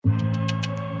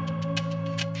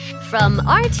from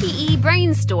RTE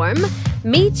Brainstorm,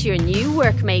 meet your new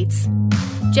workmates.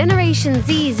 Generation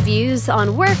Z's views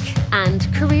on work and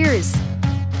careers.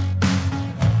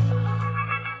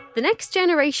 The next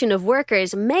generation of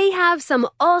workers may have some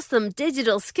awesome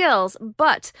digital skills,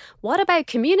 but what about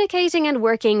communicating and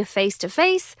working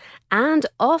face-to-face and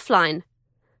offline?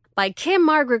 By Kim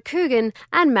Margaret Coogan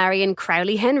and Marion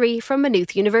Crowley-Henry from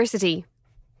Maynooth University.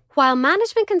 While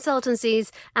management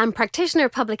consultancies and practitioner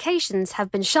publications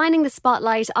have been shining the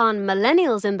spotlight on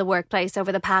millennials in the workplace over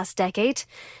the past decade,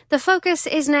 the focus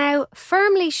is now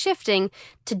firmly shifting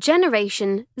to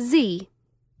Generation Z.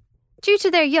 Due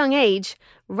to their young age,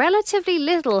 relatively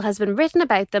little has been written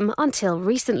about them until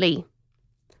recently.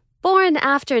 Born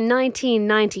after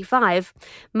 1995,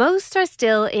 most are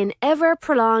still in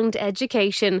ever-prolonged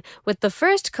education, with the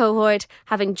first cohort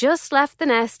having just left the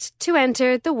nest to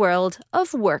enter the world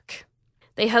of work.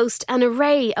 They host an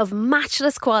array of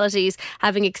matchless qualities,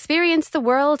 having experienced the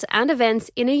world and events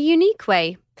in a unique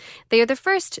way. They are the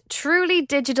first truly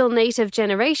digital native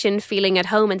generation feeling at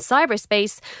home in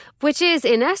cyberspace, which is,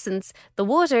 in essence, the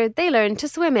water they learn to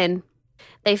swim in.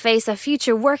 They face a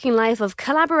future working life of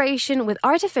collaboration with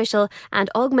artificial and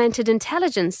augmented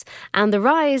intelligence and the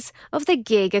rise of the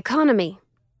gig economy.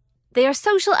 They are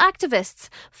social activists,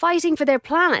 fighting for their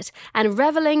planet and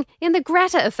reveling in the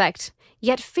Greta effect,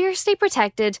 yet fiercely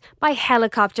protected by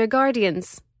helicopter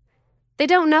guardians. They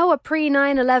don't know a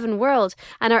pre-9/11 world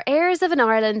and are heirs of an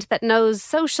Ireland that knows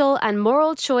social and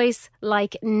moral choice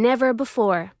like never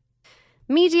before.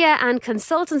 Media and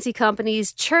consultancy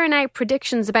companies churn out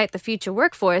predictions about the future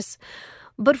workforce,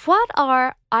 but what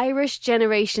are Irish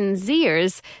Generation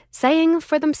Zers saying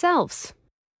for themselves?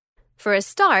 For a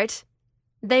start,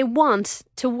 they want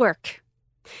to work.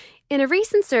 In a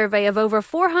recent survey of over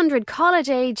 400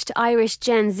 college-aged Irish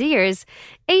Gen Zers,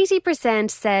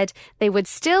 80% said they would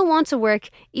still want to work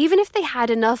even if they had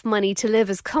enough money to live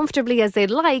as comfortably as they'd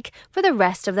like for the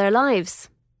rest of their lives.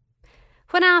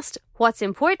 When asked what's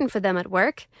important for them at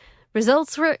work,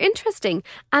 results were interesting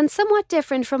and somewhat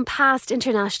different from past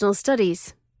international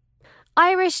studies.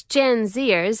 Irish Gen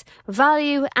Zers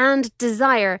value and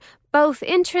desire both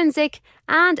intrinsic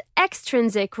and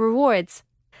extrinsic rewards,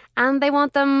 and they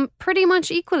want them pretty much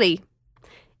equally.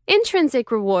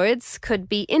 Intrinsic rewards could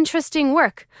be interesting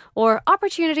work or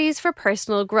opportunities for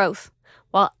personal growth,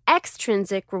 while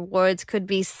extrinsic rewards could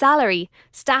be salary,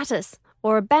 status,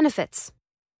 or benefits.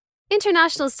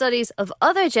 International studies of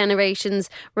other generations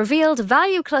revealed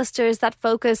value clusters that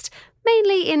focused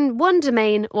mainly in one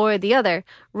domain or the other,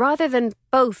 rather than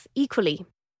both equally.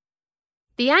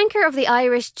 The anchor of the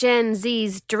Irish Gen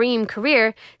Z's dream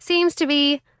career seems to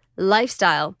be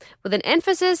lifestyle, with an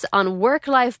emphasis on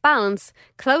work-life balance,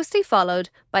 closely followed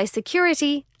by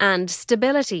security and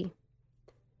stability.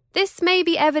 This may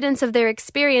be evidence of their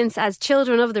experience as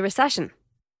children of the recession.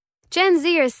 Gen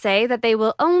Zers say that they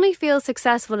will only feel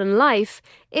successful in life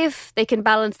if they can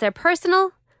balance their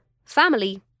personal,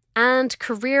 family, and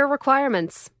career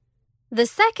requirements. The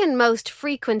second most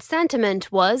frequent sentiment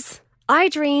was, I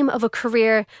dream of a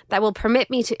career that will permit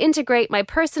me to integrate my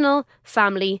personal,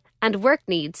 family, and work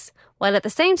needs, while at the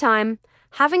same time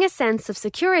having a sense of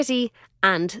security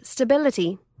and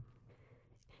stability.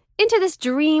 Into this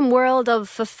dream world of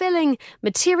fulfilling,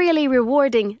 materially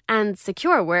rewarding and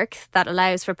secure work that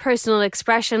allows for personal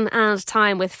expression and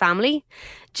time with family,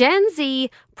 Gen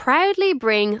Z proudly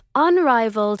bring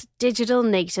unrivaled digital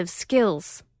native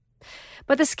skills.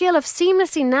 But the skill of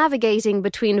seamlessly navigating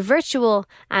between virtual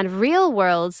and real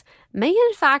worlds may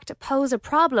in fact pose a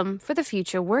problem for the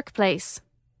future workplace.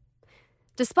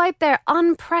 Despite their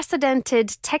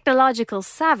unprecedented technological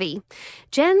savvy,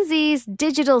 Gen Z's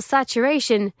digital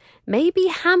saturation may be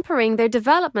hampering their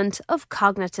development of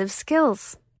cognitive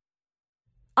skills.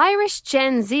 Irish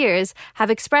Gen Zers have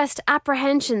expressed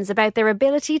apprehensions about their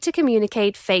ability to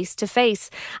communicate face-to-face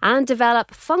and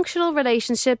develop functional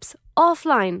relationships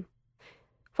offline.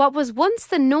 What was once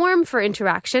the norm for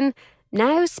interaction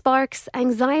now sparks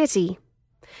anxiety.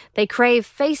 They crave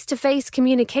face-to-face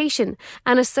communication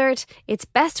and assert it's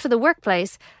best for the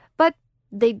workplace, but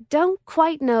they don't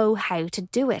quite know how to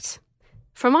do it.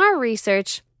 From our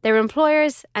research, their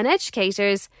employers and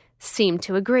educators seem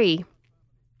to agree.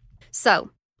 So,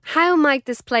 how might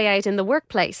this play out in the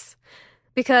workplace?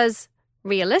 Because,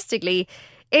 realistically,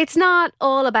 it's not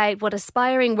all about what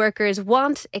aspiring workers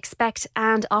want, expect,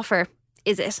 and offer,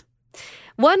 is it?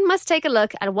 One must take a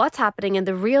look at what's happening in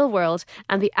the real world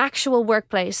and the actual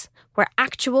workplace where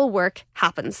actual work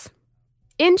happens.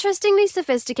 Interestingly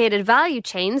sophisticated value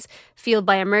chains, fueled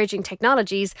by emerging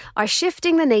technologies, are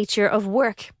shifting the nature of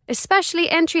work, especially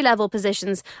entry-level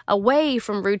positions, away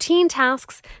from routine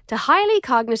tasks to highly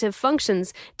cognitive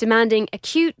functions, demanding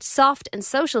acute, soft and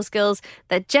social skills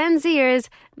that Gen Zers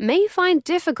may find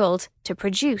difficult to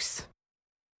produce.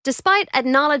 Despite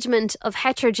acknowledgement of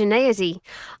heterogeneity,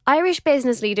 Irish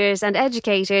business leaders and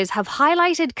educators have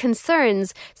highlighted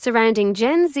concerns surrounding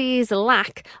Gen Z's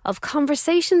lack of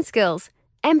conversation skills,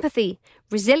 empathy,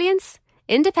 resilience,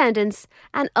 independence,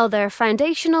 and other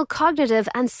foundational cognitive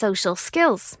and social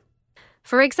skills.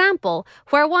 For example,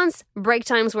 where once break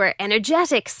times were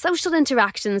energetic social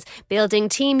interactions, building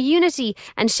team unity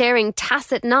and sharing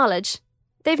tacit knowledge,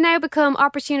 they've now become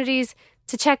opportunities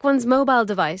to check one's mobile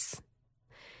device.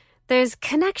 There's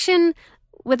connection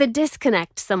with a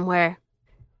disconnect somewhere.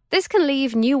 This can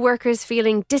leave new workers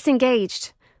feeling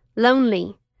disengaged,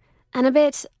 lonely, and a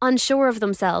bit unsure of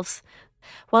themselves,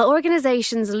 while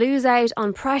organisations lose out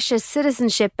on precious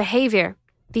citizenship behaviour,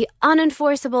 the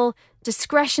unenforceable,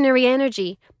 discretionary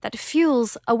energy that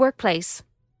fuels a workplace.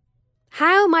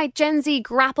 How might Gen Z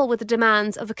grapple with the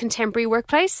demands of a contemporary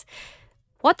workplace?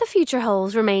 What the future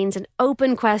holds remains an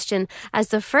open question as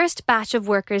the first batch of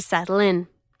workers settle in.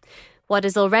 What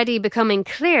is already becoming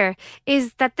clear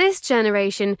is that this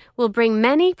generation will bring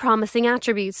many promising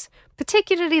attributes,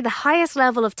 particularly the highest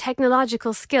level of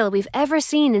technological skill we've ever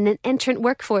seen in an entrant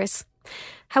workforce.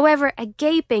 However, a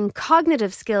gaping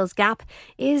cognitive skills gap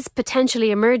is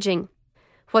potentially emerging.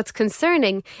 What's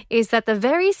concerning is that the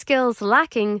very skills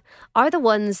lacking are the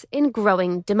ones in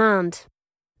growing demand.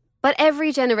 But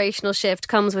every generational shift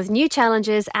comes with new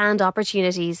challenges and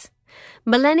opportunities.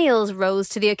 Millennials rose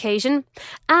to the occasion,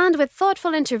 and with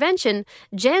thoughtful intervention,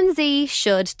 Gen Z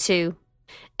should too.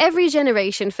 Every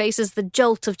generation faces the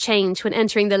jolt of change when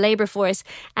entering the labour force,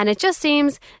 and it just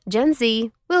seems Gen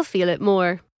Z will feel it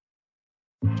more.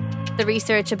 The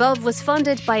research above was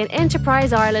funded by an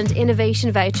Enterprise Ireland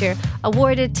Innovation Voucher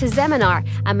awarded to Zeminar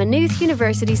and Maynooth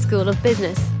University School of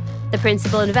Business. The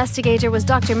principal investigator was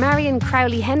Dr. Marion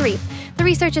Crowley-Henry. The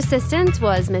research assistant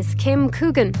was Ms. Kim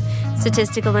Coogan.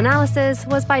 Statistical analysis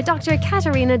was by Dr.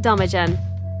 Katerina Domajan.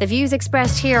 The views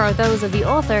expressed here are those of the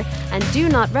author and do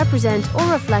not represent or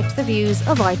reflect the views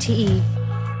of RTE.